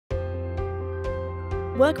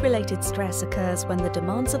Work-related stress occurs when the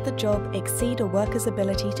demands of the job exceed a worker's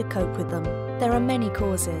ability to cope with them. There are many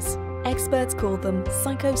causes. Experts call them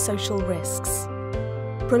psychosocial risks.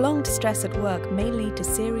 Prolonged stress at work may lead to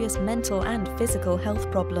serious mental and physical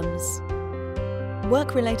health problems.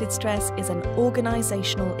 Work-related stress is an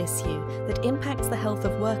organisational issue that impacts the health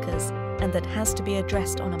of workers and that has to be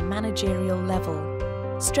addressed on a managerial level.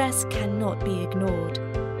 Stress cannot be ignored.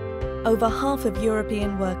 Over half of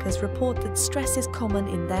European workers report that stress is common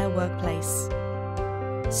in their workplace.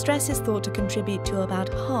 Stress is thought to contribute to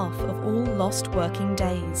about half of all lost working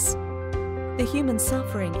days. The human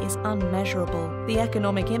suffering is unmeasurable. The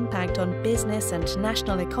economic impact on business and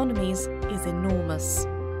national economies is enormous.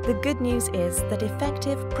 The good news is that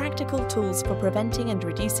effective, practical tools for preventing and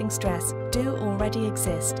reducing stress do already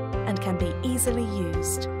exist and can be easily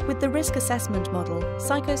used. With the risk assessment model,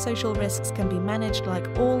 psychosocial risks can be managed like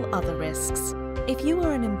all other risks. If you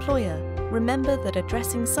are an employer, remember that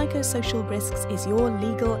addressing psychosocial risks is your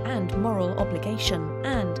legal and moral obligation,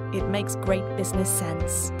 and it makes great business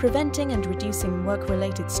sense. Preventing and reducing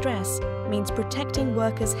work-related stress means protecting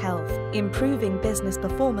workers' health, improving business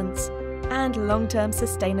performance, and long-term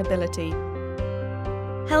sustainability.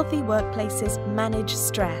 Healthy workplaces manage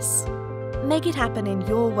stress. Make it happen in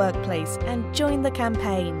your workplace and join the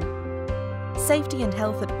campaign. Safety and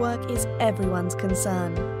health at work is everyone's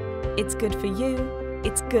concern. It's good for you,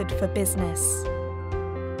 it's good for business.